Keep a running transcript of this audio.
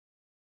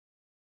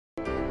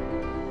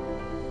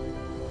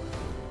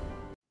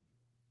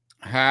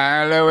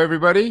Hello,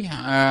 everybody.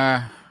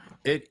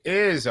 It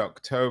is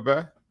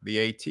October the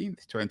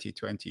 18th,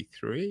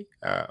 2023,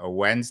 a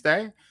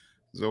Wednesday,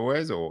 as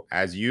always, or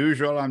as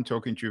usual. I'm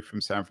talking to you from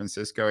San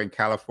Francisco in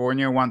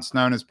California, once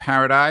known as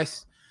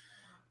Paradise,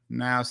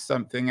 now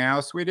something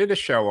else. We did a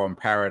show on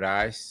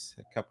Paradise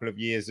a couple of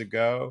years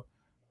ago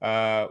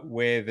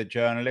with a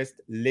journalist,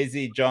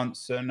 Lizzie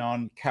Johnson,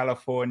 on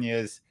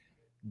California's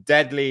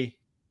deadly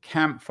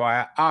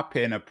campfire up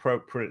in,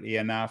 appropriately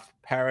enough,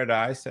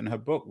 Paradise, and her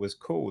book was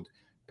called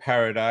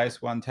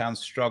Paradise: One Town's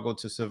Struggle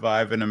to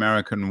Survive an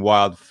American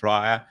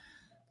Wildfire.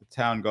 The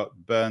town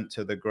got burnt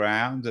to the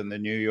ground, and the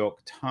New York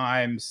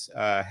Times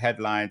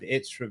headlined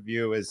its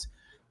review as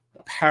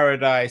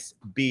Paradise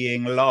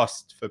Being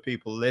Lost. For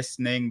people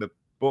listening, the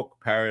book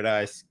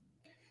Paradise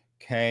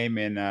came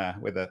in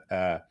with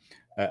a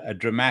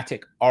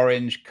dramatic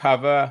orange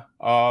cover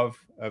of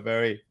a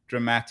very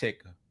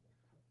dramatic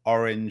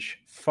orange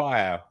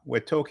fire. We're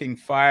talking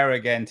fire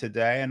again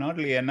today, and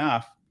oddly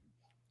enough,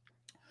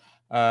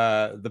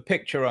 the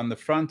picture on the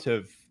front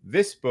of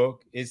this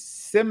book is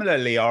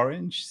similarly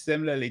orange,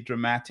 similarly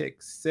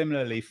dramatic,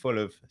 similarly full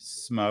of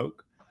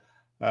smoke.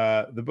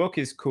 The book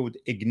is called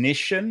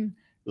Ignition: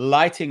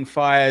 Lighting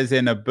Fires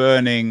in a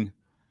Burning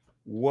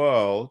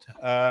World.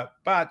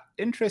 But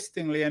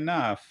interestingly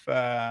enough,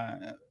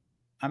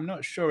 I'm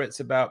not sure it's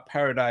about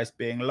paradise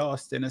being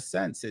lost. In a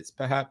sense, it's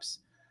perhaps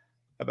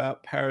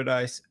about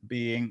paradise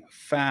being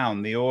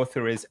found. The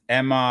author is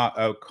M.R.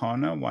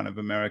 O'Connor, one of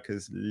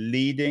America's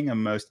leading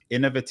and most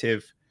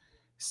innovative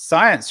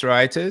science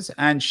writers,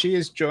 and she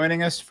is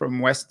joining us from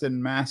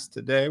Western Mass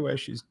today, where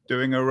she's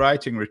doing a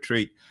writing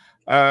retreat.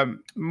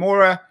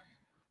 Maura,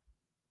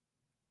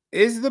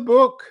 is the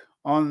book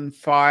on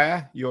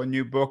fire, your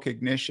new book,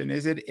 Ignition,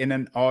 is it in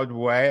an odd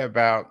way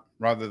about,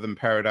 rather than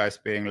paradise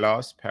being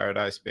lost,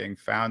 paradise being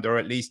found, or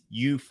at least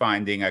you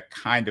finding a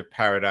kind of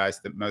paradise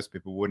that most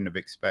people wouldn't have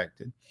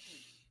expected?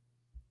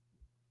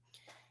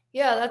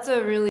 Yeah, that's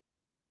a really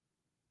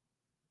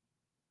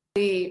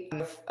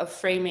of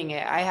framing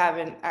it. I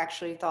haven't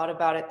actually thought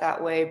about it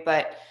that way,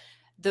 but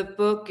the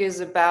book is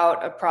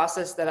about a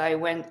process that I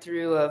went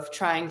through of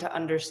trying to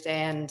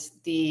understand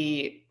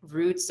the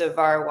roots of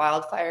our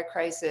wildfire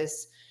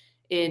crisis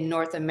in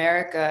North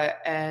America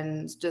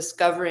and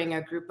discovering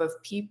a group of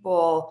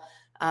people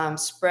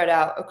spread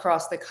out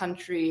across the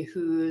country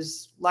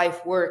whose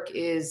life work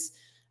is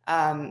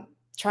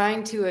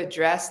trying to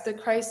address the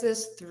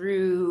crisis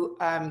through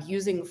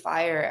using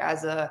fire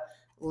as a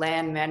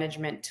land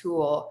management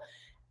tool.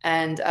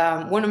 And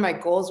one of my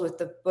goals with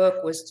the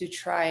book was to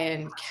try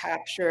and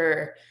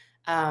capture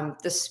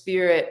the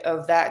spirit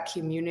of that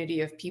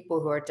community of people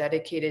who are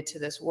dedicated to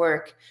this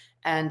work.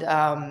 And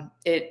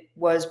it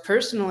was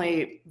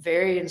personally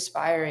very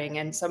inspiring.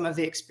 And some of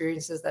the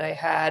experiences that I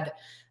had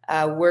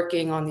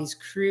working on these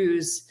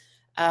crews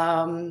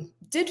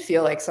did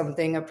feel like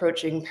something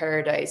approaching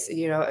paradise.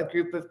 You know, a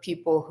group of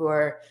people who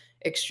are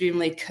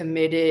extremely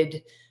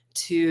committed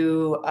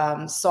to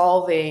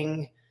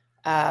solving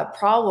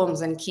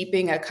problems and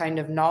keeping a kind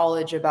of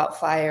knowledge about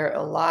fire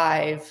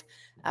alive,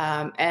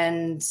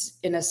 and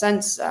in a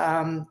sense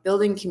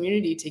building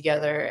community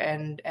together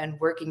and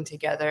working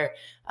together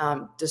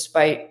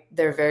despite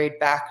their varied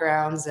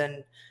backgrounds.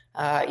 And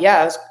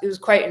yeah, it was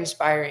quite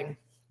inspiring.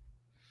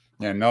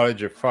 Yeah,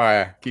 knowledge of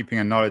fire, keeping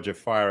a knowledge of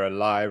fire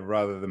alive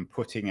rather than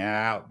putting it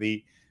out.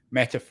 The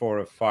metaphor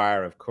of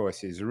fire, of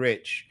course, is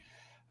rich.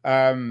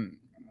 Um,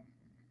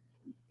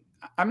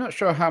 I'm not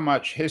sure how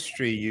much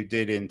history you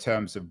did in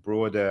terms of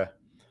broader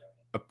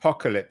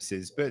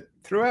apocalypses, but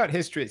throughout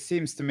history, it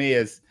seems to me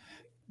as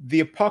the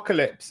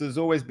apocalypse has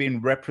always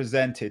been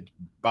represented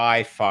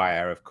by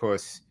fire. Of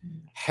course,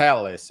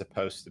 hell is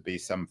supposed to be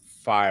some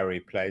fiery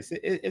place.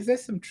 Is there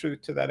some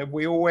truth to that? Have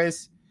we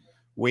always,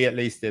 we at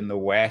least in the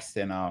West,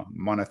 in our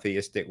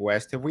monotheistic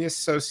West, have we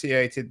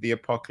associated the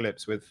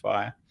apocalypse with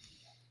fire?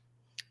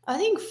 I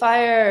think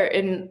fire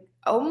in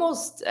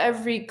almost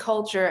every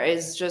culture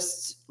is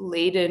just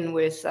laden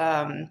with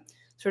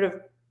sort of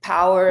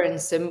power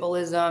and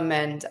symbolism,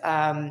 and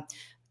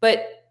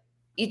but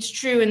it's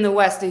true in the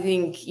West. I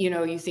think, you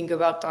know, you think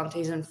about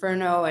Dante's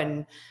Inferno,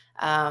 and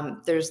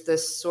there's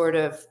this sort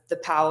of the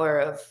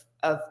power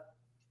of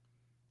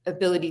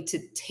ability to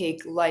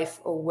take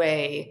life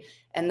away,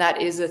 and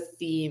that is a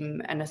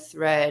theme and a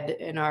thread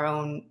in our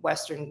own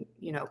Western,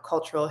 you know,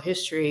 cultural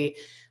history.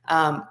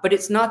 But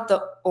it's not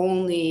the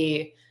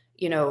only,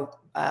 you know,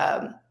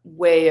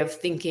 way of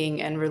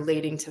thinking and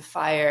relating to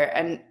fire.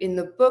 And in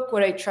the book,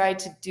 what I tried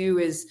to do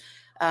is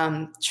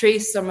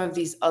trace some of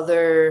these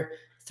other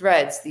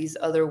threads, these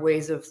other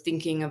ways of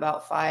thinking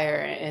about fire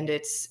and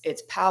its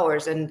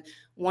powers. And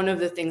one of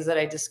the things that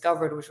I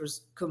discovered, which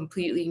was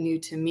completely new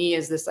to me,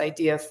 is this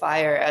idea of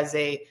fire as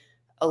a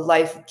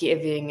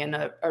life-giving and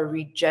a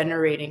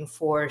regenerating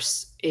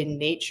force in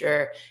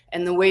nature,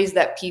 and the ways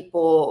that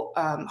people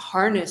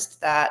harnessed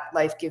that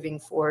life-giving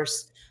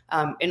force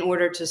in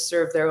order to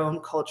serve their own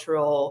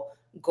cultural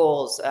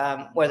goals,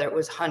 whether it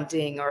was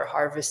hunting or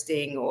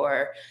harvesting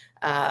or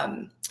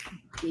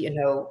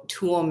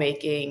tool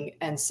making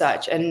and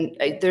such. And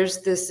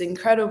there's this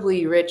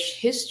incredibly rich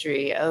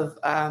history of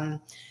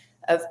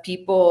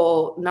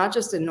people, not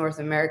just in North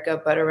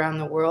America, but around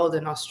the world,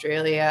 in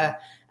Australia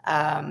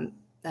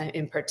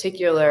in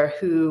particular,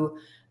 who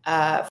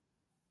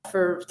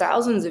for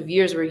thousands of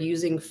years were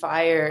using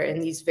fire in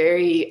these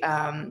very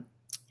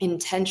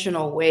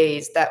intentional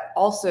ways that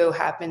also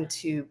happen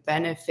to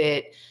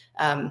benefit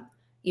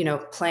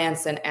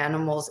plants and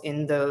animals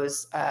in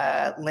those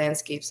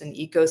landscapes and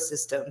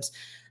ecosystems.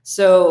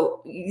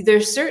 So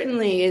there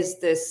certainly is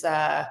this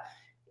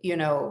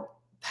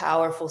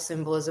powerful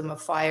symbolism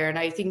of fire. And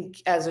I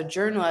think as a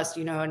journalist,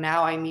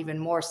 now I'm even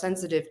more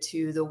sensitive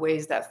to the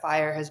ways that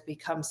fire has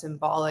become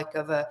symbolic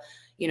of a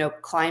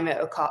climate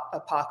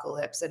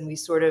apocalypse. And we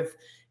sort of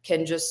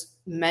can just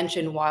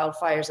mention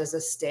wildfires as a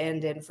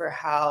stand-in for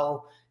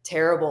how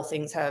terrible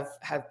things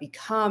have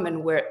become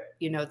and where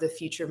the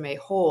future may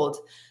hold.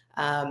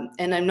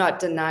 And I'm not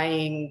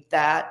denying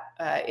that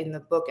in the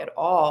book at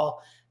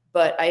all,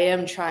 but I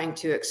am trying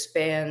to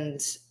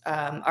expand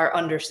our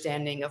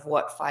understanding of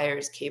what fire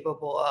is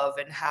capable of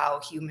and how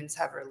humans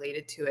have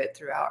related to it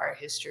throughout our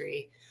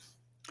history.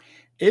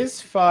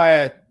 Is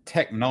fire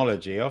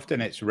technology?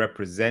 Often it's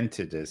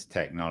represented as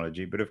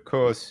technology, but of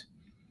course,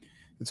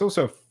 it's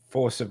also a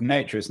force of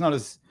nature. It's not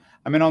as,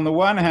 on the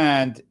one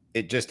hand,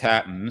 it just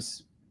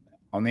happens.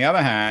 On the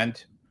other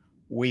hand,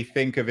 we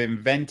think of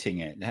inventing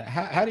it.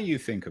 How do you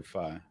think of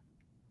fire?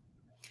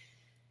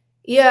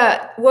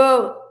 Yeah,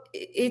 well,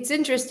 it's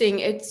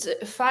interesting.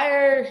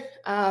 Fire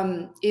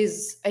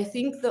is, I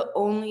think, the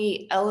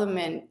only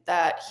element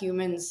that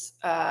humans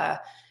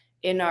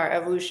in our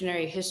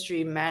evolutionary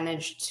history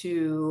managed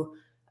to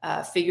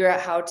figure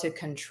out how to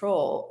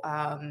control.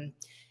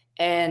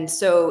 And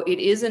so it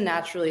is a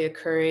naturally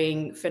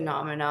occurring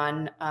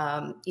phenomenon.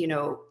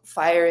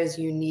 Fire is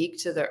unique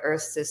to the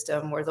Earth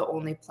system. We're the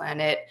only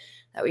planet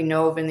that we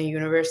know of in the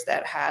universe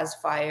that has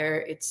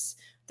fire. It's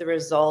the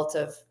result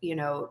of,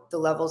 the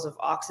levels of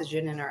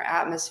oxygen in our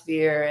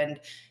atmosphere and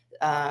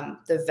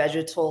the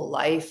vegetal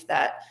life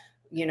that,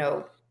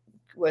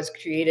 was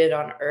created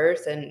on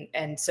Earth.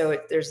 And so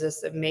there's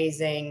this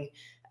amazing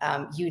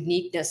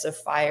uniqueness of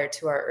fire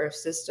to our Earth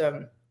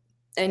system.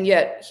 And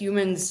yet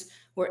humans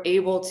were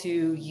able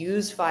to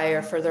use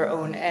fire for their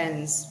own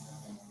ends.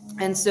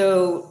 And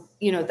so,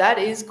 that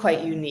is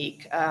quite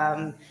unique.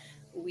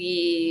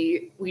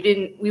 We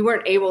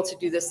weren't able to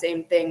do the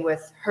same thing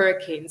with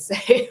hurricanes,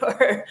 say,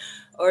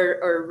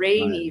 or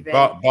rain, Right. even.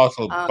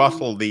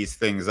 Bottle these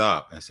things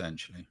up,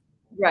 essentially.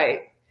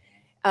 Right.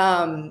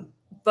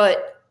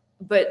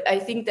 But I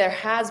think there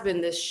has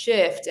been this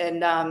shift,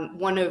 and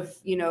one of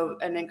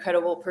an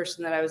incredible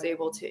person that I was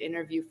able to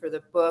interview for the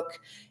book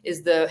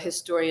is the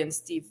historian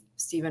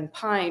Stephen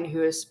Pine, who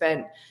has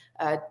spent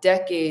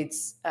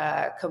decades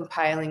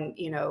compiling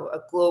a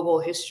global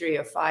history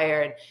of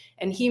fire,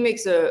 and he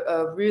makes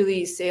a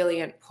really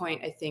salient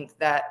point. I think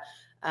that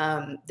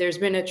there's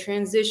been a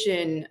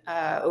transition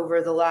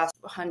over the last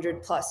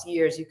 100 plus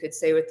years, you could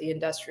say, with the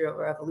Industrial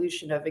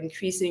Revolution, of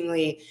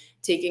increasingly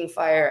taking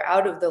fire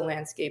out of the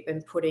landscape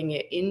and putting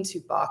it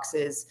into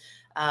boxes,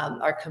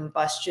 our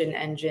combustion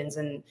engines,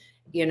 and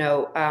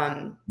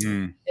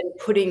and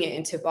putting it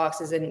into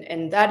boxes,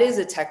 and that is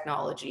a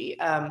technology.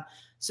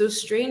 So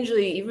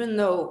strangely, even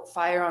though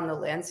fire on the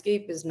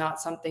landscape is not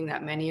something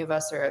that many of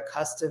us are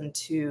accustomed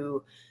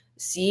to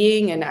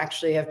seeing and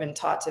actually have been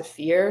taught to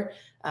fear,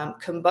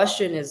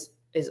 combustion is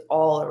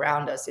all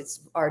around us.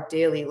 It's our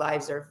daily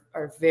lives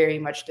are very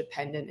much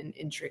dependent and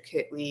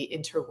intricately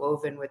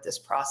interwoven with this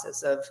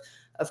process of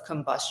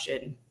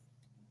combustion.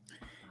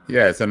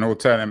 Yeah, it's an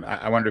alternative.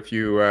 I wonder if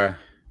you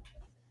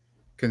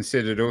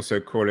considered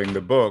also calling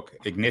the book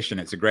Ignition.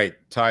 It's a great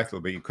title,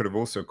 but you could have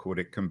also called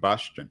it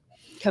Combustion.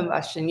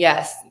 Combustion,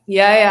 yes.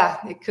 Yeah,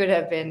 it could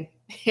have been.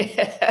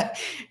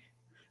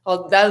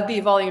 Well, that would be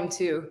volume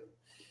 2.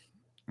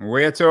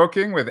 We're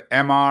talking with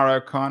M.R.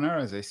 O'Connor,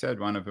 as I said,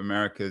 one of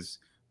America's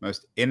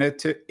most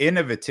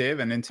innovative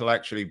and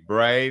intellectually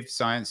brave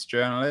science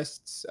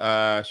journalists.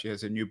 She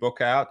has a new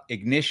book out,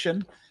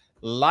 Ignition,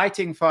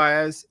 Lighting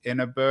Fires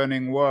in a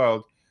Burning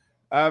World.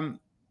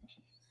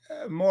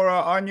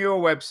 Maura, on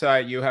your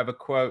website, you have a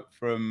quote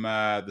from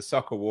the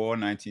Soccer War,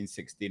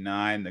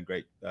 1969, the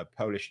great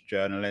Polish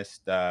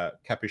journalist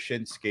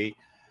Kapuscinski.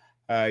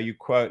 You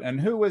quote, "And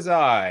who was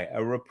I?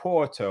 A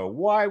reporter.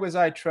 Why was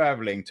I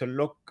traveling? To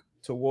look,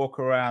 to walk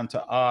around,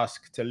 to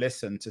ask, to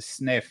listen, to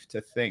sniff,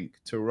 to think,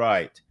 to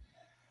write."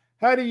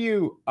 How do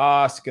you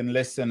ask and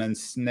listen and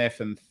sniff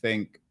and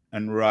think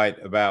and write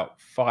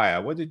about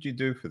fire? What did you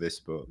do for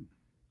this book?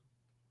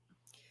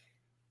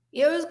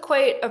 It was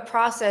quite a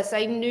process.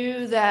 I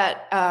knew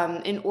that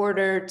in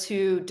order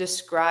to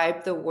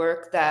describe the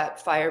work that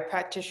fire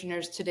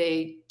practitioners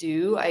today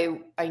do,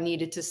 I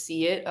needed to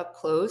see it up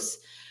close.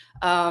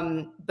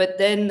 But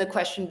then the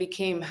question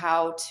became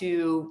how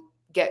to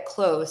get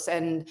close.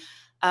 And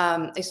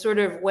I sort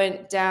of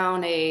went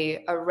down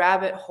a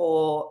rabbit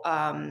hole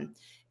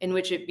in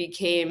which it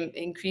became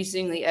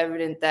increasingly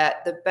evident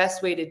that the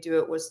best way to do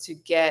it was to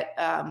get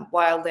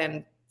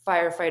wildland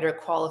firefighter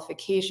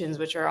qualifications,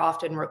 which are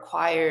often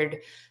required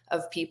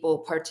of people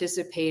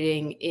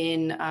participating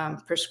in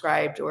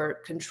prescribed or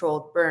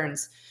controlled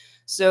burns.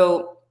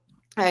 So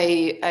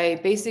I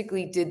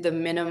basically did the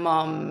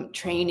minimum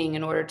training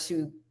in order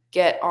to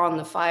get on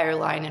the fire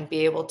line and be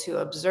able to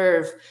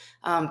observe.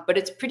 But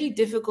it's pretty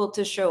difficult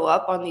to show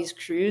up on these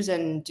crews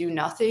and do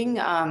nothing.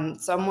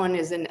 Someone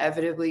is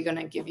inevitably going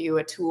to give you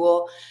a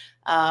tool.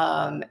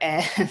 And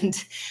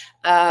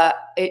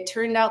it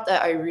turned out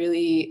that I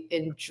really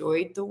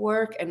enjoyed the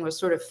work and was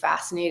sort of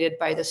fascinated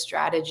by the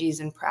strategies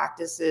and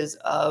practices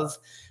of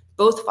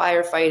both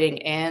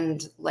firefighting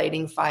and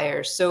lighting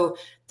fires. So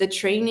the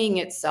training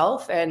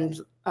itself and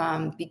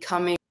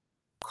becoming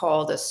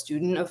called a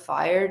student of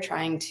fire,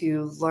 trying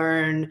to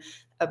learn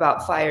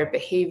about fire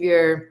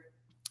behavior,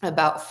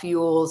 about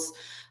fuels,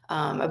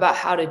 about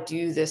how to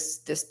do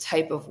this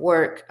type of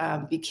work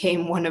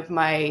became one of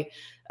my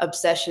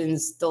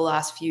obsessions the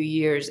last few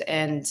years.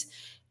 And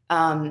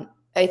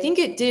I think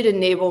it did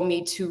enable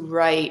me to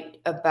write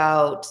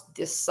about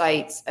the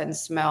sights and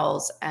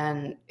smells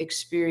and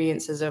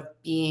experiences of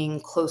being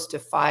close to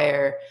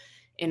fire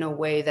in a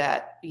way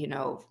that, you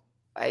know,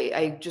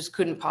 I just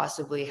couldn't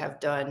possibly have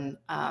done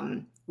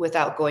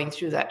without going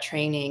through that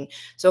training.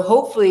 So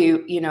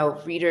hopefully, you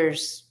know,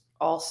 readers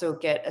also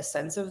get a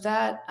sense of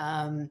that.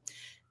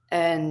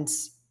 And,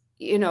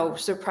 you know,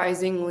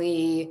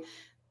 surprisingly,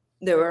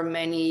 there were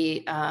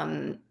many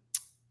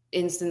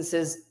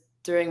instances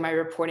during my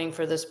reporting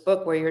for this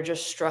book where you're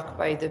just struck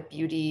by the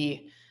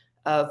beauty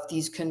of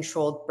these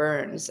controlled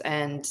burns,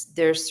 and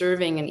they're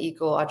serving an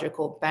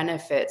ecological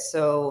benefit.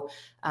 So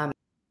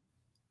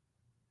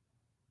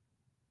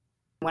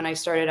when I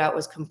started out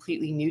was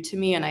completely new to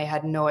me, and I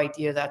had no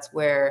idea that's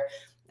where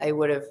I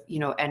would have, you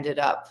know, ended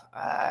up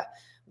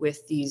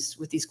with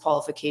these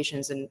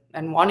qualifications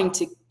and wanting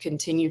to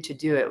continue to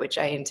do it, which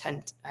I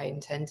intend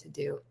to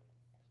do.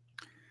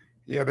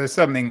 Yeah, there's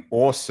something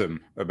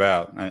awesome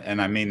about,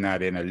 and I mean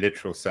that in a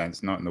literal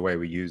sense, not in the way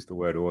we use the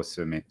word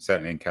awesome,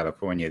 certainly in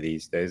California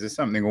these days. There's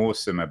something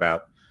awesome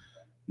about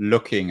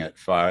looking at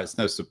fire. It's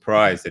no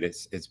surprise that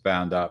it's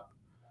bound up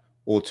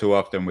all too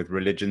often with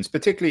religions,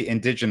 particularly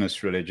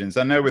indigenous religions.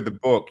 I know with the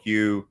book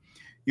you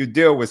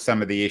deal with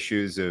some of the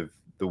issues of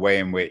the way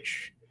in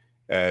which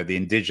the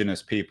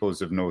indigenous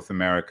peoples of North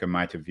America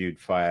might have viewed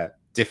fire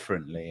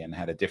differently and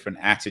had a different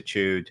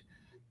attitude,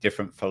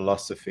 different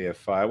philosophy of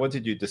fire. What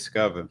did you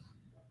discover?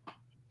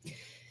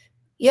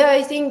 Yeah,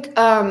 I think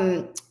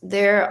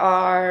there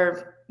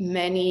are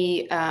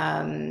many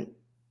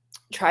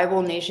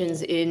tribal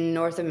nations in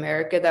North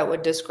America that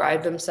would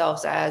describe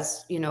themselves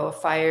as, you know,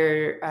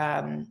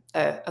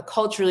 a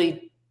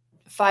culturally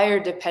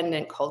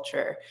fire-dependent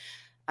culture.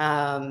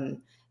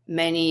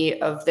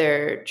 Many of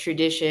their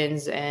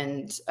traditions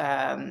and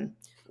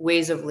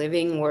ways of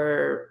living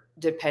were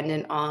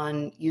dependent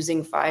on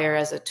using fire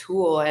as a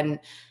tool. And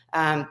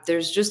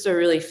there's just a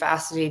really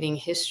fascinating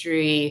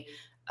history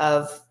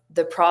of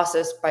the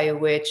process by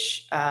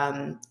which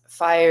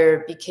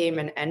fire became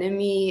an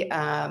enemy.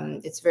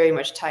 It's very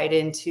much tied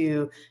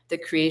into the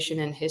creation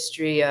and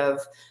history of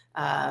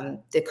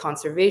the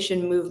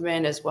conservation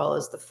movement, as well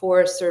as the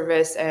Forest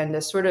Service, and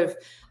a sort of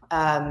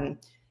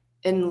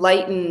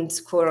enlightened,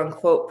 quote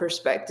unquote,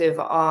 perspective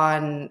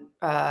on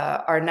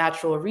our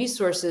natural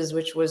resources,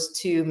 which was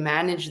to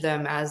manage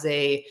them as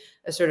a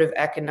sort of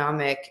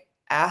economic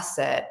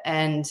asset.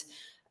 And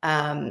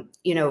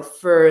you know,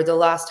 for the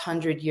last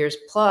 100 years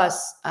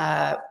plus,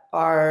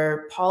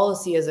 our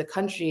policy as a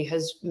country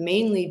has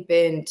mainly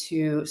been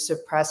to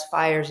suppress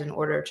fires in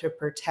order to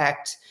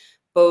protect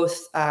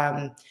both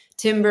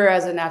timber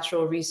as a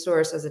natural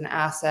resource, as an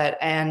asset,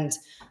 and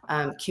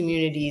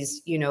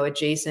communities, you know,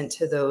 adjacent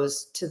to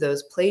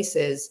those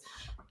places.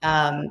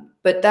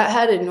 But that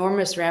had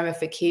enormous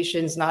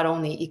ramifications, not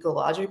only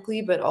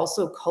ecologically, but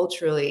also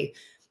culturally.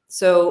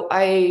 So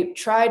I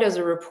tried as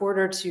a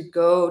reporter to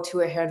go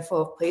to a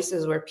handful of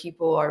places where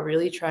people are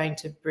really trying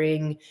to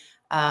bring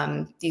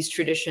these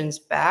traditions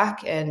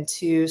back and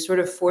to sort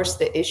of force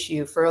the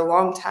issue. For a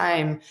long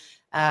time,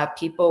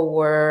 people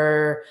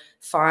were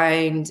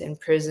fined,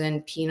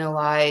 imprisoned,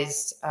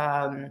 penalized,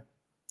 and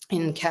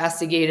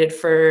castigated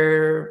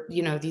for,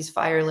 you know, these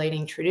fire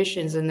lighting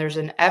traditions. And there's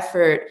an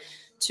effort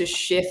to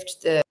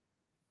shift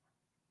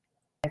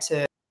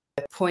to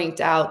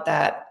point out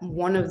that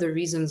one of the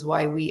reasons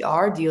why we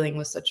are dealing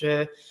with such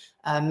a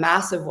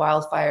massive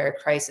wildfire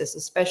crisis,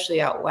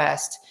 especially out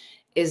west,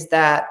 is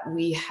that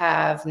we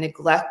have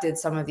neglected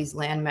some of these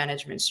land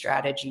management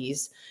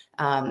strategies.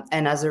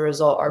 And as a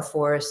result, our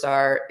forests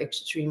are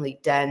extremely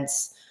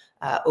dense,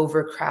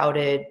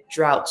 overcrowded,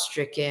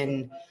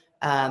 drought-stricken,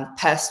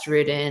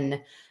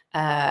 pest-ridden.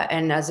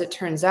 And as it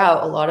turns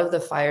out, a lot of the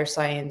fire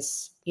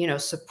science, you know,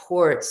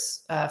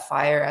 supports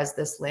fire as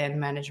this land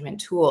management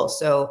tool.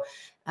 So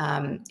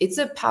it's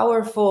a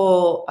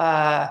powerful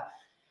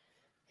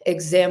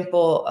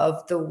example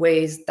of the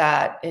ways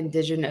that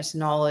Indigenous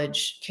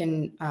knowledge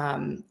can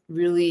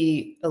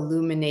really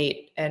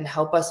illuminate and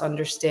help us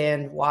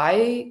understand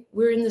why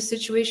we're in the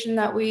situation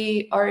that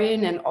we are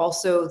in, and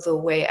also the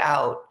way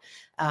out.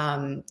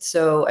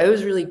 So I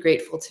was really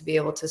grateful to be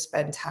able to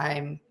spend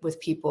time with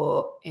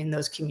people in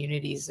those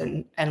communities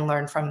and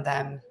learn from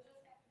them.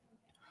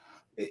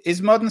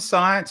 Is modern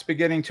science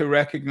beginning to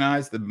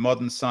recognize the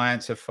modern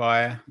science of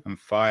fire and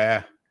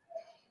fire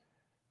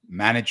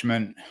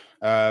management,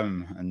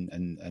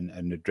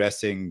 and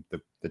addressing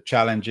the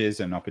challenges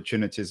and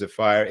opportunities of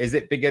fire? Is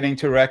it beginning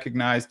to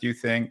recognize, do you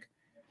think,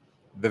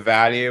 the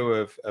value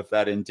of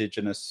that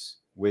indigenous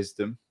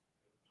wisdom?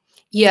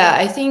 Yeah,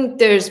 I think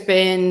there's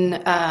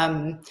been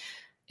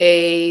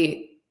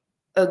a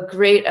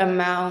great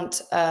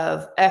amount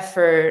of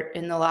effort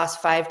in the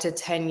last 5 to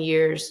 10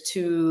 years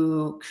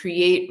to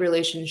create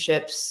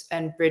relationships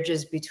and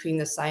bridges between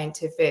the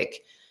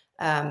scientific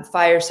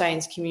fire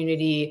science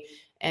community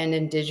and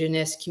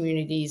indigenous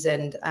communities.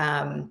 And,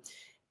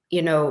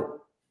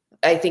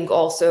 I think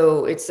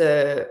also it's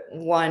a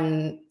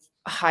one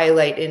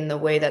highlight in the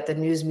way that the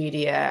news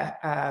media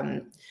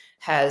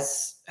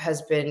has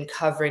been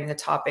covering the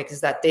topic is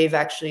that they've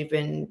actually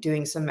been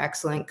doing some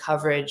excellent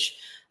coverage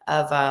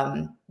of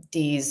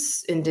the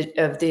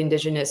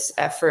indigenous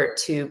effort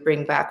to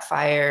bring back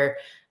fire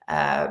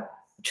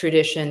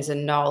traditions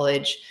and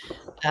knowledge.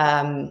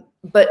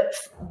 But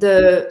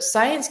the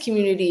science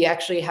community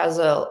actually has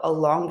a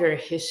longer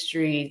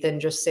history than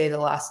just, say, the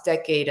last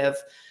decade of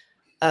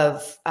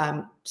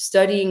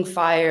studying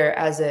fire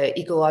as an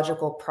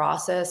ecological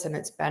process and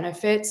its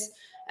benefits,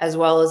 as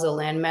well as a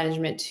land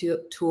management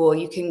tool.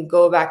 You can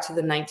go back to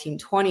the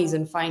 1920s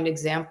and find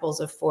examples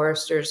of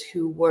foresters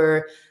who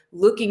were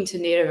looking to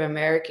Native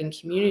American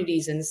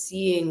communities and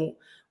seeing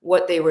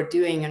what they were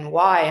doing and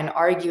why, and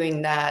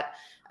arguing that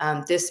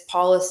this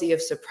policy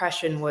of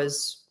suppression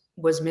was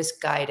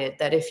misguided,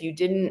 that if you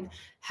didn't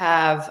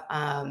have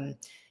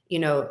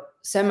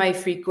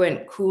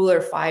semi-frequent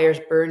cooler fires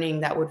burning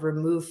that would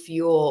remove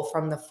fuel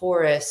from the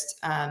forest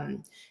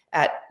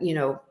at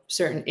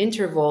certain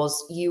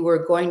intervals, you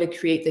were going to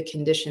create the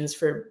conditions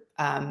for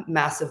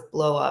massive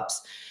blowups.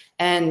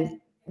 And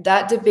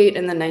that debate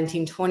in the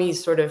 1920s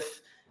sort of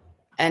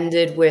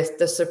ended with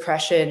the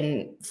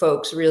suppression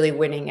folks really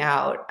winning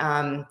out.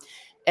 And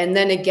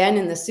then again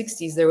in the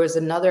 60s, there was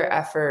another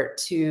effort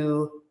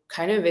to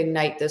kind of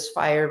ignite this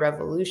fire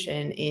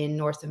revolution in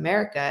North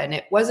America. And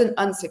it wasn't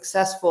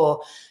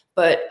unsuccessful,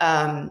 but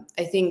I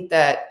think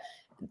that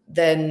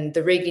then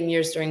the Reagan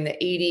years during the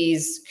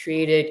 80s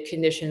created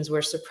conditions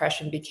where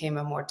suppression became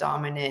a more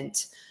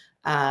dominant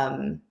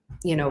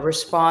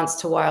response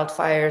to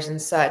wildfires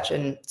and such.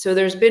 And so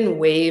there's been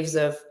waves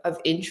of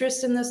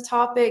interest in this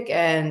topic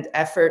and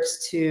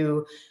efforts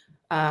to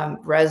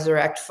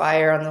resurrect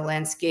fire on the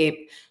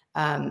landscape.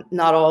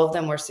 Not all of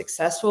them were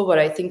successful, but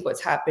I think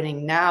what's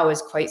happening now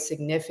is quite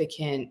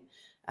significant.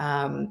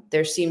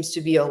 There seems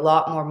to be a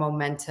lot more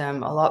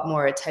momentum, a lot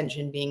more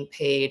attention being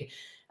paid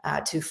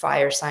to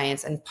fire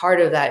science. And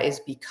part of that is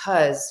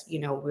because,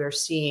 we're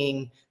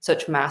seeing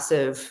such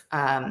massive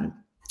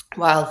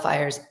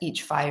wildfires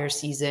each fire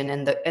season,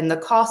 and the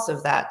cost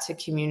of that to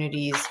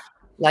communities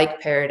like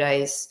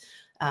Paradise,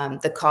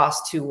 the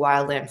cost to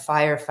wildland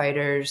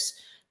firefighters,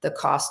 the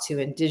cost to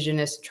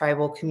indigenous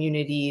tribal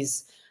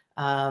communities,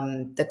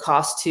 the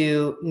cost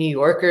to New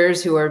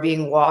Yorkers who are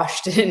being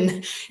washed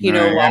in,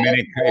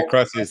 it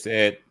crosses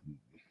it.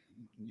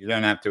 You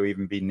don't have to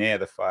even be near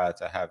the fire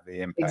to have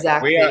the impact.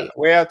 Exactly.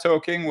 We are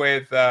talking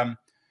with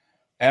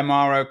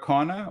M.R.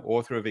 O'Connor,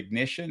 author of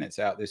Ignition. It's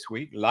out this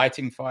week.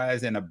 Lighting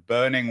Fires in a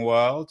Burning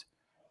World.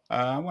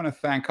 I want to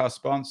thank our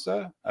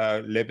sponsor,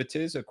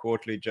 Liberties, a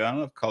quarterly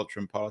journal of culture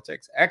and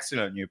politics.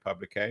 Excellent new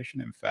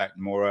publication. In fact,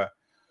 Maura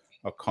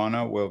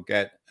O'Connor will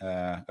get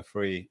a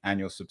free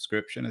annual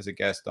subscription as a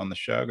guest on the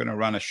show. I'm going to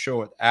run a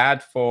short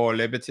ad for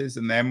Liberties,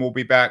 and then we'll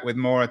be back with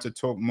Maura to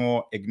talk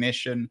more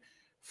Ignition,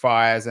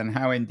 fires, and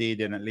how indeed,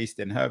 and at least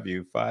in her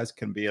view, fires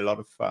can be a lot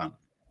of fun.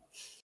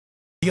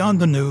 Beyond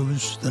the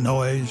news, the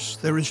noise,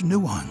 there is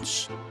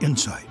nuance,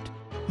 insight.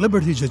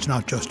 Liberties is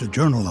not just a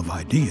journal of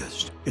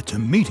ideas. It's a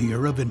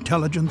meteor of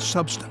intelligent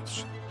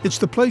substance. It's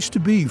the place to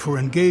be for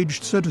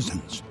engaged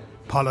citizens.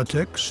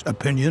 Politics,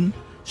 opinion,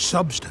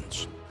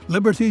 substance.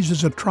 Liberties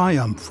is a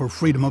triumph for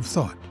freedom of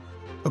thought.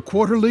 A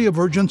quarterly of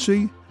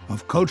urgency,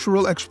 of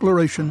cultural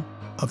exploration,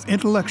 of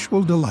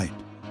intellectual delight,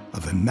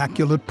 of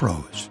immaculate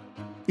prose.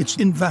 It's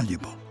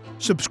invaluable.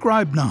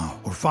 Subscribe now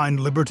or find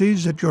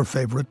Liberties at your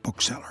favorite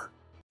bookseller.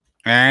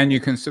 And you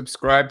can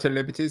subscribe to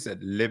Liberties at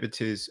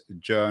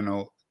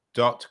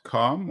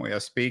libertiesjournal.com. We are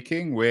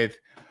speaking with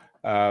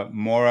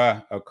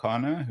Maura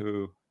O'Connor,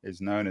 who is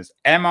known as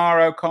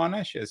M.R.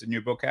 O'Connor. She has a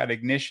new book out,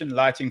 Ignition,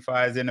 Lighting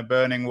Fires in a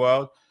Burning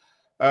World.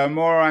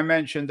 Maura, I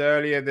mentioned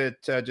earlier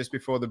that just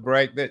before the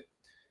break that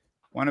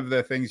one of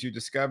the things you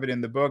discovered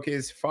in the book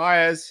is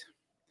fires.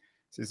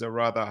 This is a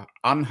rather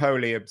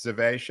unholy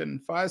observation.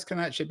 Fires can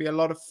actually be a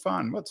lot of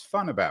fun. What's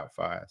fun about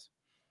fires?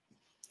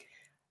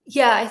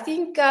 Yeah, I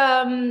think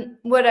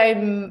what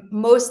I'm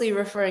mostly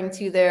referring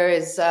to there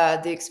is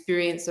the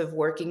experience of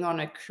working on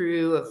a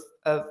crew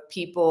of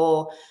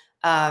people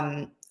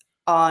on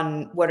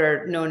what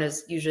are known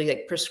as usually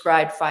like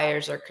prescribed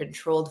fires or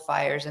controlled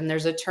fires. And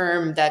there's a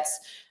term that's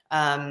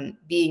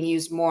being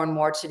used more and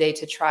more today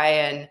to try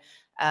and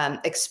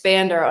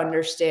expand our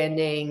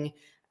understanding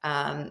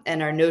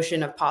and our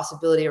notion of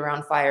possibility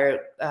around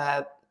fire,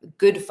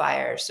 good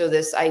fire. So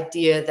this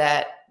idea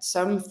that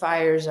some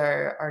fires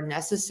are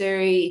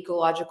necessary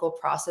ecological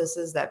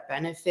processes that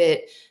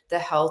benefit the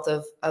health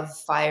of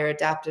fire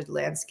adapted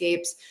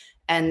landscapes,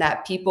 and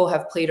that people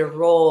have played a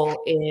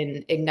role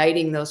in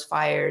igniting those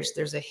fires.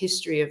 There's a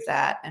history of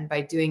that. And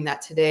by doing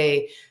that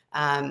today,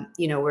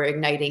 we're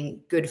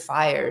igniting good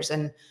fires.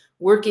 And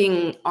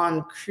working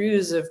on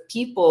crews of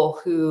people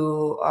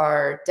who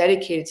are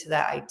dedicated to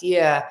that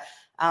idea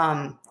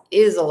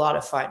is a lot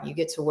of fun. You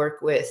get to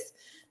work with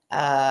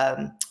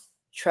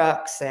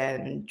trucks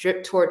and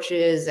drip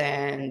torches,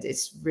 and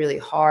it's really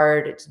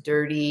hard. It's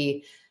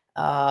dirty.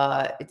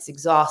 It's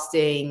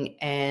exhausting,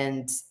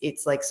 and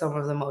it's like some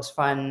of the most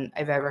fun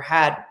I've ever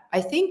had.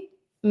 I think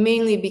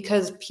mainly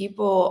because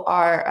people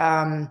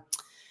are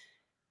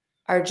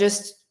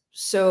just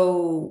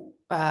so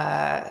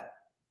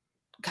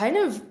kind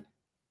of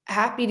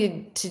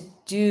happy to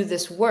do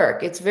this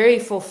work. It's very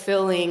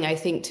fulfilling, I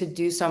think, to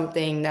do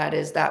something that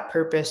is that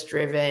purpose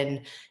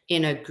driven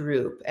in a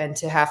group, and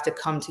to have to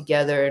come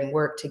together and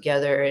work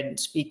together and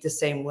speak the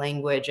same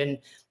language and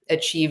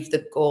achieve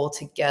the goal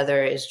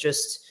together is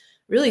just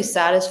really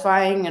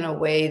satisfying in a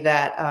way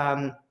that,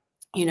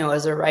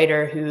 as a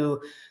writer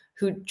who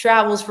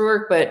travels for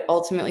work, but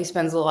ultimately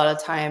spends a lot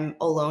of time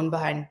alone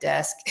behind a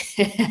desk,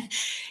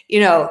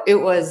 it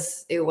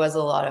was a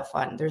lot of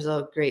fun. There's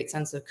a great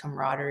sense of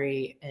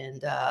camaraderie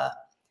and,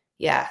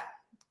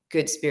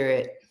 good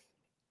spirit.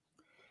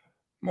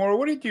 Maura,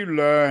 what did you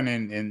learn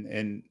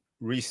in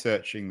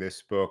researching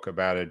this book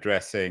about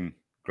addressing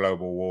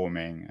global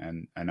warming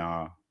and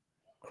our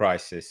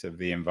crisis of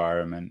the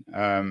environment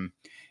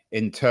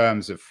in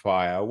terms of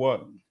fire?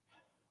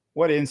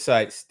 What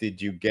insights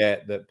did you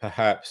get that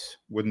perhaps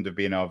wouldn't have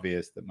been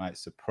obvious,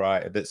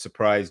 that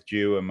surprised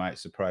you and might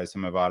surprise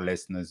some of our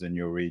listeners and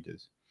your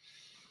readers?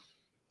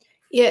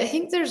 Yeah, I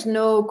think there's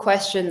no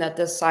question that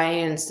the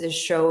science is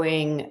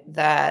showing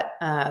that,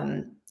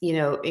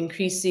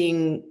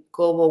 increasing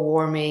global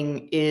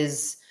warming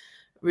is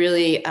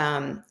really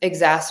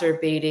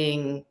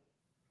exacerbating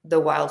the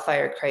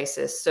wildfire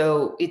crisis.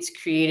 So it's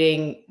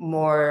creating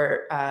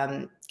more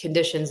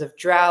conditions of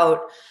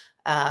drought.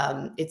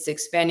 It's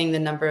expanding the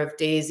number of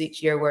days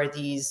each year where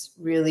these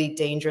really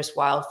dangerous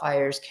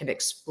wildfires can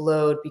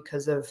explode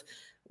because of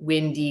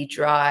windy,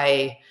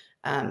 dry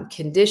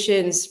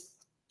conditions.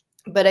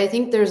 But I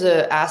think there's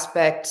an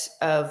aspect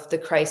of the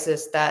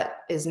crisis that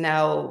is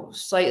now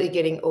slightly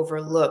getting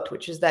overlooked,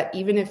 which is that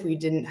even if we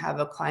didn't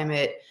have a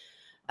climate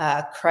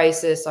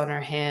crisis on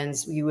our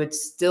hands, we would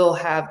still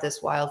have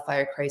this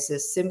wildfire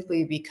crisis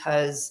simply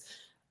because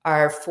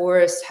our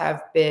forests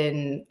have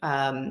been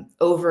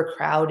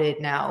overcrowded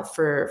now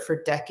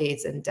for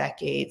decades and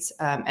decades.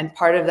 And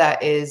part of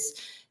that is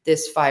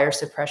this fire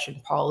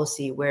suppression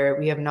policy where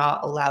we have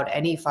not allowed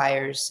any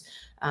fires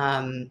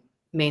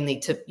mainly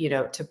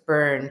to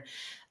burn.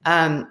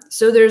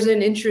 So there's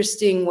an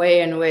interesting way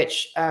in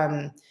which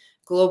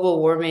global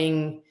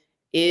warming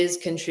is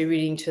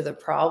contributing to the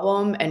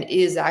problem and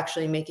is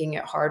actually making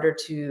it harder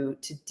to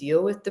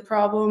deal with the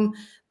problem.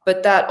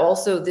 But that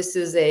also, this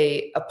is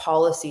a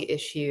policy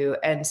issue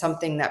and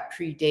something that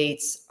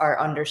predates our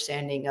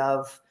understanding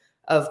of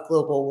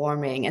global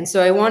warming. And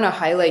so I want to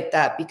highlight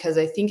that because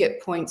I think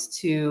it points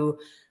to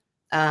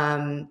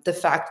the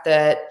fact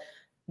that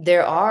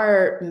there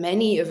are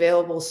many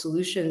available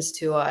solutions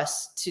to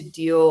us to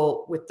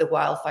deal with the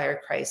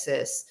wildfire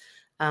crisis.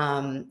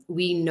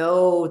 We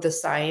know the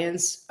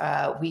science.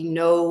 We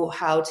know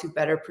how to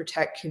better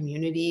protect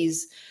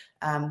communities.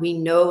 We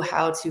know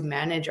how to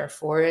manage our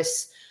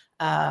forests.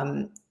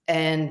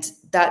 And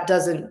that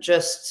doesn't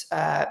just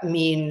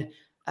mean,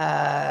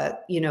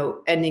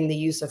 ending the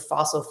use of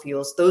fossil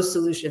fuels. Those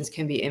solutions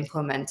can be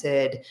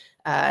implemented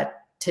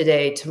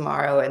today,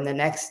 tomorrow, and the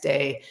next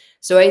day.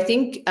 So I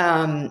think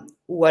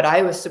what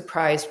I was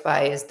surprised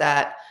by is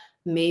that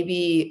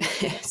maybe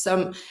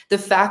the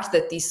fact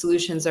that these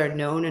solutions are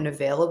known and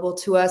available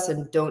to us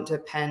and don't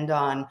depend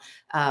on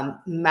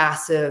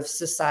massive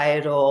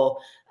societal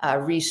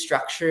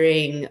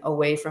restructuring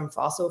away from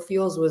fossil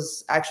fuels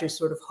was actually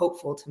sort of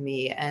hopeful to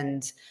me.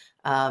 And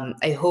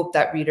I hope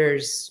that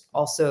readers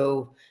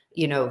also,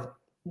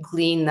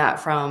 glean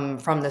that from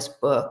this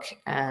book.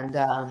 And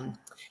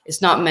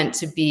it's not meant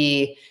to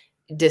be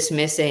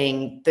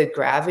dismissing the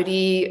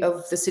gravity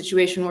of the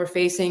situation we're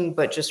facing,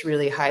 but just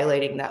really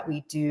highlighting that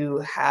we do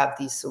have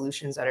these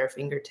solutions at our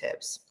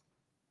fingertips.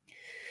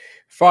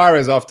 Fire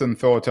is often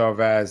thought of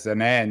as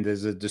an end,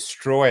 as a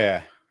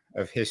destroyer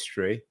of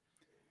history,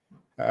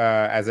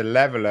 as a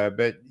leveler.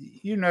 But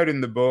you note in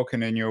the book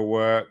and in your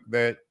work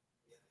that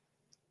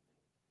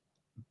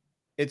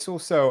it's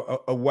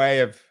also a way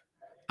of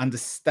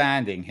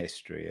understanding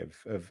history,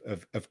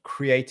 of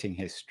creating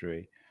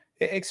history.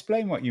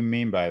 Explain what you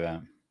mean by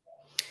that.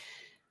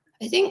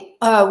 I think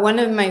one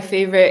of my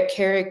favorite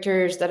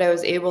characters that I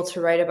was able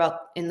to write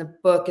about in the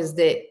book is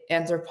the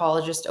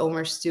anthropologist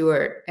Omer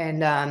Stewart.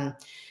 And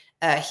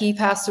He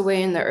passed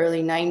away in the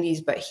early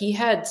 90s, but he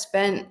had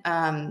spent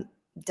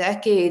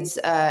decades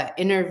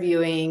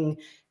interviewing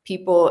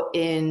people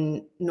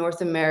in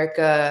North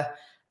America,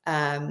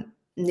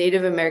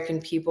 Native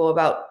American people,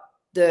 about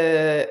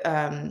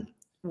the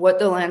what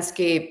the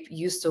landscape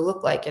used to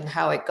look like and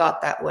how it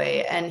got that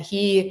way. And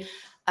he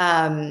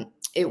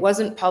it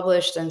wasn't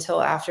published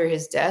until after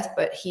his death,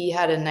 but he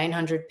had a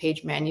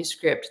 900-page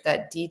manuscript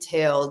that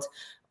detailed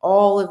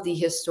all of the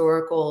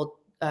historical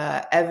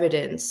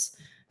evidence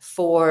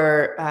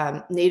for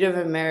Native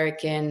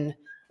American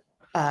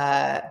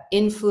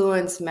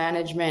influence,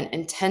 management,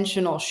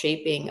 intentional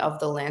shaping of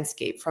the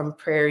landscape, from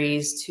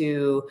prairies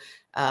to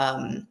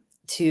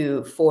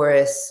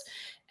forests.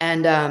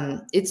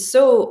 And it's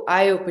so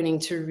eye-opening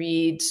to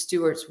read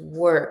Stewart's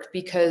work,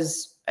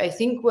 because I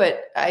think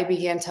what I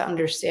began to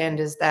understand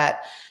is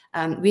that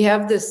we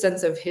have this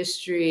sense of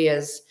history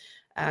as,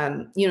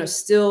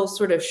 still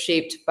sort of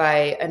shaped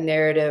by a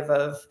narrative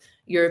of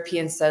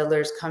European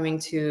settlers coming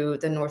to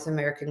the North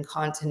American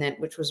continent,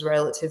 which was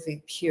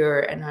relatively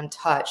pure and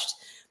untouched.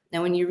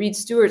 And when you read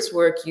Stewart's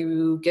work,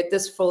 you get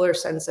this fuller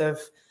sense of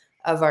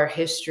our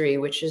history,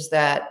 which is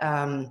that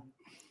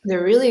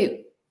there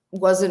really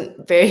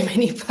wasn't very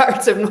many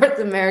parts of North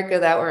America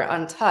that were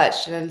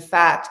untouched. And in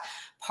fact,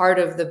 part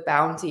of the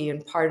bounty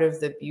and part of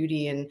the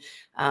beauty and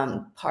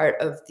part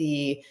of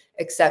the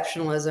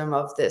exceptionalism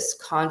of this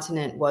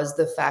continent was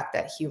the fact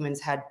that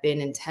humans had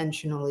been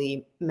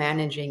intentionally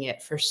managing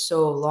it for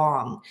so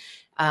long.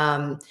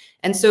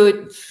 And so,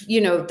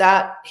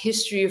 that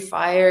history of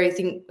fire, I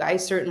think I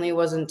certainly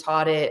wasn't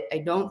taught it. I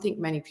don't think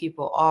many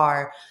people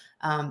are,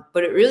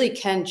 but it really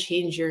can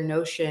change your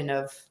notion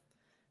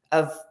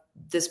of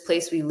this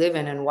place we live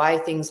in and why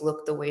things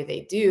look the way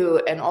they do.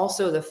 And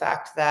also the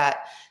fact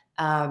that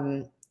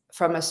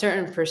from a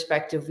certain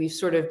perspective, we've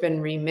sort of been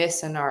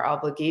remiss in our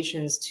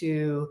obligations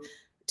to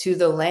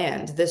the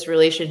land. This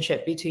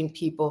relationship between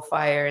people,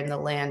 fire, and the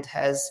land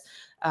has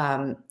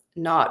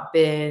not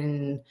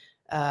been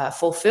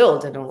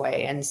fulfilled in a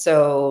way. And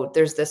so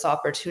there's this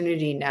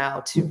opportunity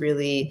now to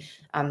really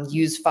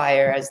use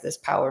fire as this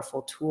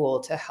powerful tool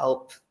to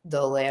help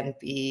the land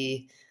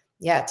be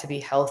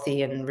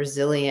healthy and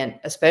resilient,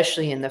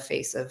 especially in the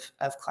face of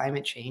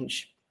climate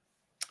change.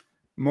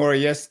 Maura,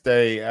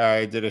 yesterday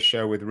I did a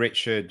show with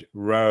Richard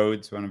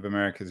Rhodes, one of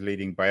America's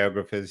leading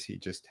biographers. He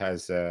just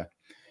has a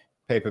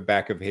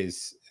paperback of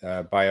his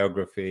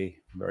biography,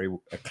 very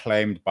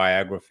acclaimed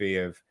biography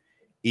of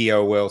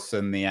E.O.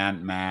 Wilson, the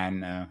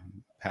Ant-Man,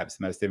 perhaps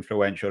the most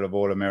influential of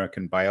all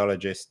American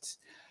biologists.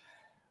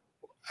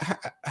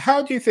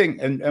 How do you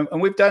think, and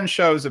we've done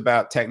shows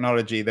about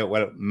technology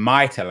that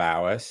might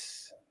allow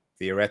us,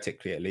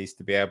 theoretically at least,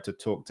 to be able to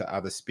talk to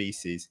other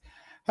species.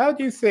 How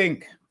do you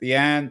think the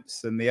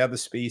ants and the other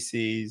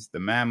species, the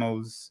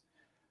mammals,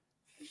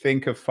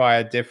 think of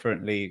fire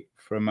differently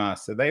from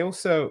us? Are they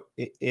also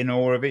in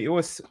awe of it? You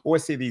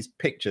always see these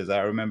pictures. I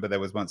remember there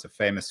was once a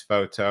famous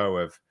photo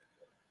of,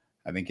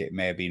 I think it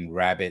may have been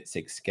rabbits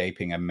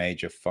escaping a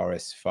major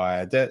forest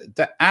fire. Do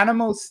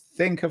animals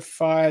think of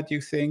fire, do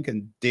you think,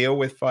 and deal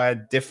with fire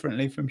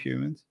differently from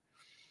humans?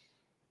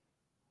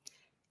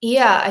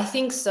 Yeah, I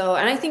think so.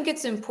 And I think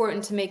it's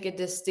important to make a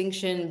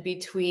distinction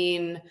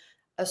between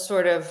a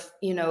sort of,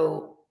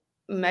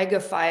 mega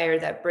fire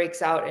that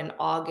breaks out in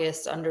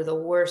August under the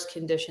worst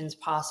conditions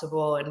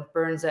possible and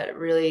burns at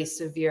really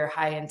severe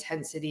high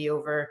intensity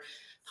over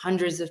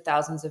hundreds of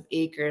thousands of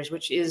acres,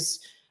 which is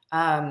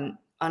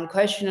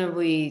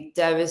unquestionably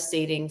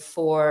devastating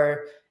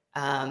for,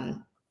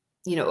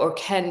 or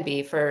can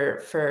be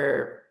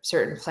for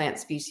certain plant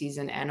species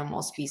and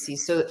animal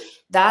species. So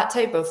that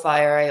type of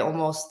fire, I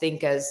almost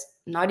think as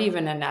not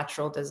even a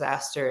natural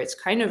disaster. It's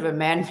kind of a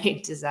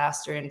man-made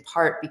disaster, in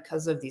part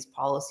because of these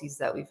policies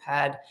that we've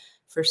had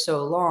for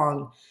so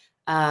long.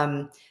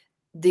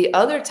 The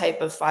other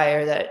type of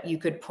fire that you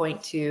could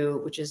point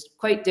to, which is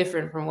quite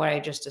different from what I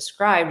just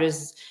described,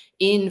 is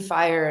in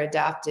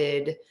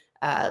fire-adapted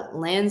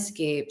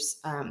landscapes,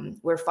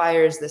 where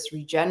fire is this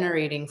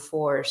regenerating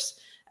force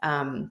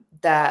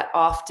that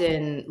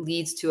often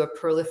leads to a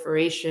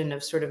proliferation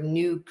of sort of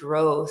new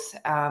growth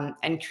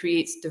and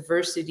creates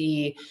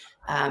diversity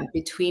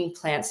between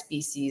plant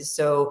species.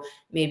 So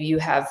maybe you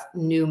have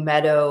new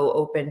meadow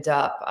opened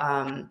up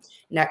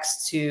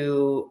next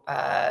to,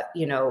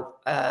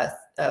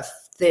 a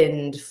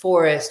thinned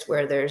forest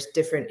where there's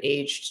different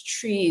aged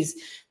trees.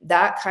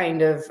 That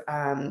kind of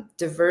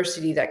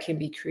diversity that can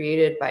be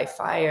created by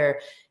fire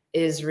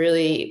is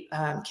really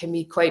can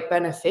be quite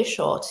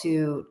beneficial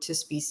to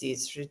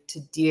species, to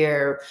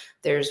deer.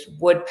 There's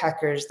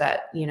woodpeckers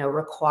that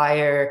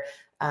require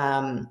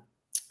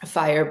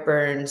fire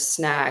burned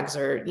snags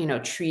or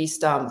tree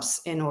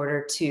stumps in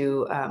order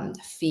to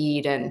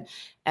feed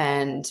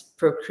and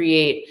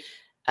procreate.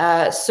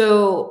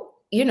 So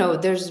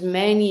there's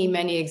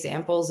many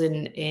examples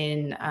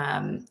in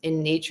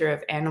nature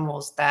of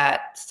animals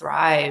that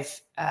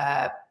thrive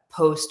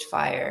post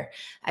fire.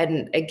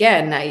 And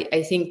again,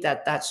 I think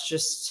that that's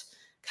just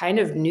kind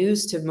of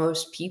news to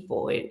most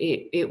people.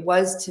 It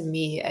was to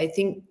me. I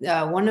think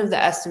one of the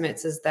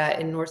estimates is that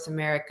in North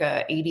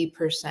America,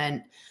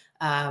 80%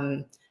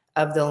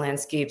 of the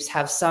landscapes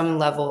have some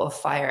level of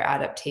fire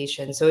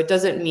adaptation. So it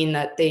doesn't mean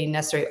that they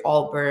necessarily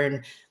all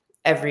burn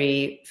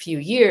every few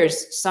years.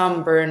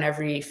 Some burn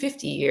every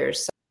 50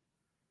 years.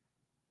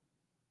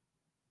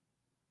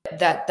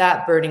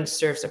 That burning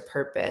serves a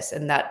purpose,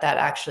 and that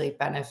actually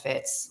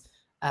benefits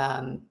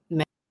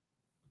many.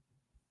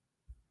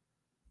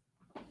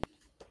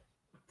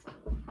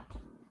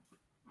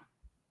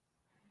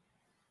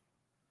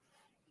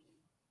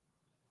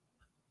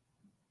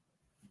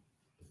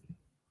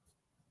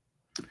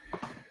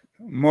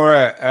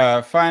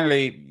 Maura,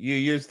 finally, you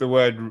used the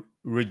word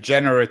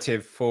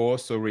regenerative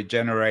force or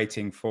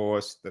regenerating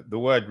force. The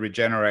word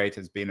regenerate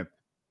has been a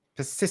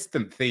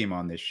persistent theme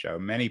on this show.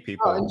 Many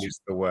people use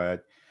the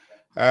word.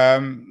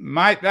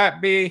 Might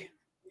that be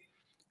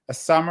a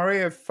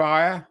summary of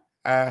fire?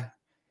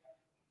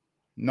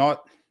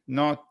 Not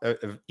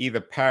of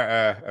either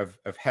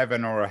of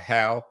heaven or a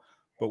hell,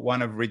 but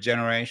one of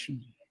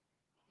regeneration?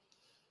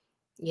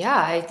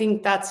 Yeah, I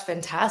think that's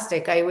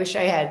fantastic. I wish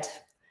I had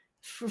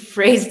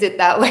phrased it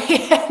that way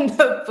in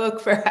the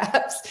book,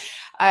 perhaps.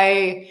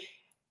 I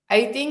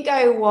think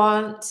I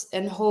want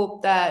and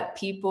hope that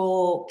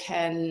people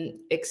can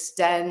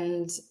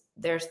extend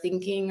their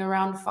thinking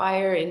around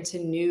fire into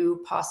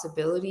new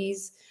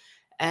possibilities.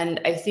 And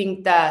I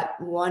think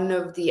that one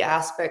of the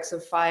aspects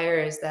of fire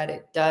is that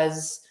it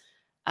does,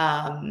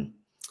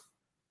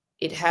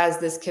 it has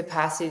this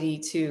capacity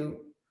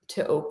to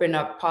open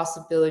up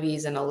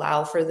possibilities and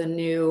allow for the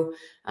new.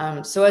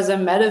 So as a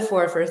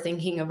metaphor for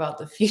thinking about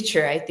the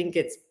future, I think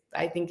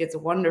it's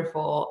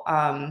wonderful.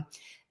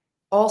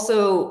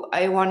 Also,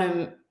 I want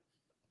to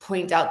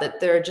point out that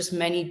there are just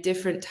many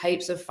different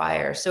types of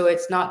fire. So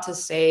it's not to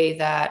say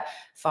that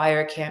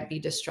fire can't be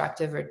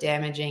destructive or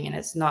damaging, and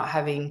it's not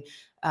having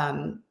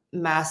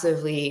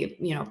massively,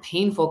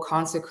 painful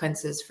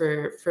consequences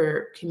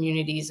for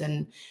communities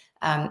and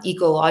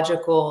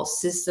ecological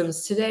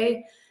systems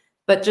today,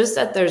 but just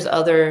that there's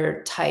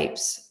other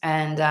types.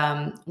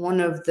 And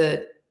one of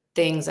the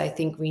things I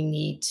think we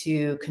need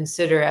to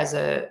consider as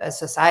a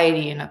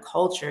society and a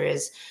culture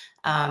is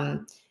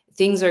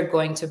things are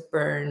going to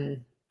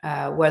burn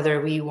whether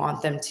we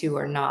want them to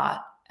or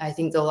not. I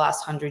think the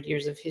last 100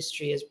 years of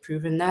history has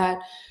proven that.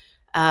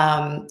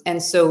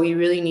 And so we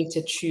really need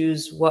to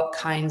choose what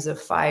kinds of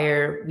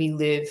fire we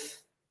live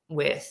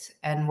with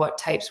and what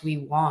types we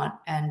want.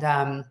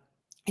 And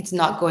it's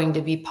not going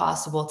to be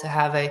possible to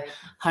have a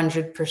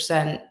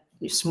 100%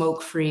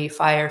 smoke-free,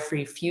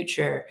 fire-free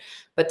future,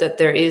 but that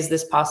there is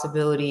this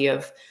possibility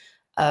of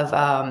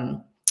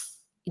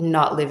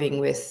not living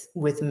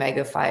with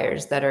mega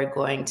fires that are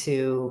going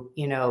to,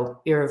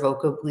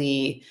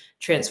 irrevocably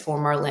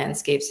transform our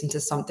landscapes into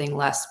something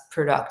less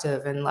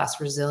productive and less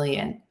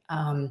resilient.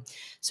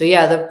 So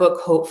yeah, the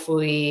book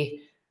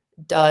hopefully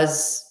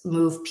does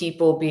move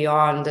people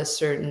beyond a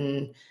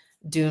certain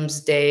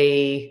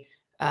doomsday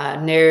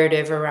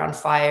narrative around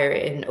fire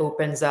and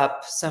opens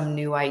up some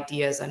new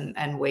ideas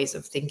and ways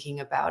of thinking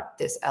about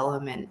this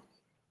element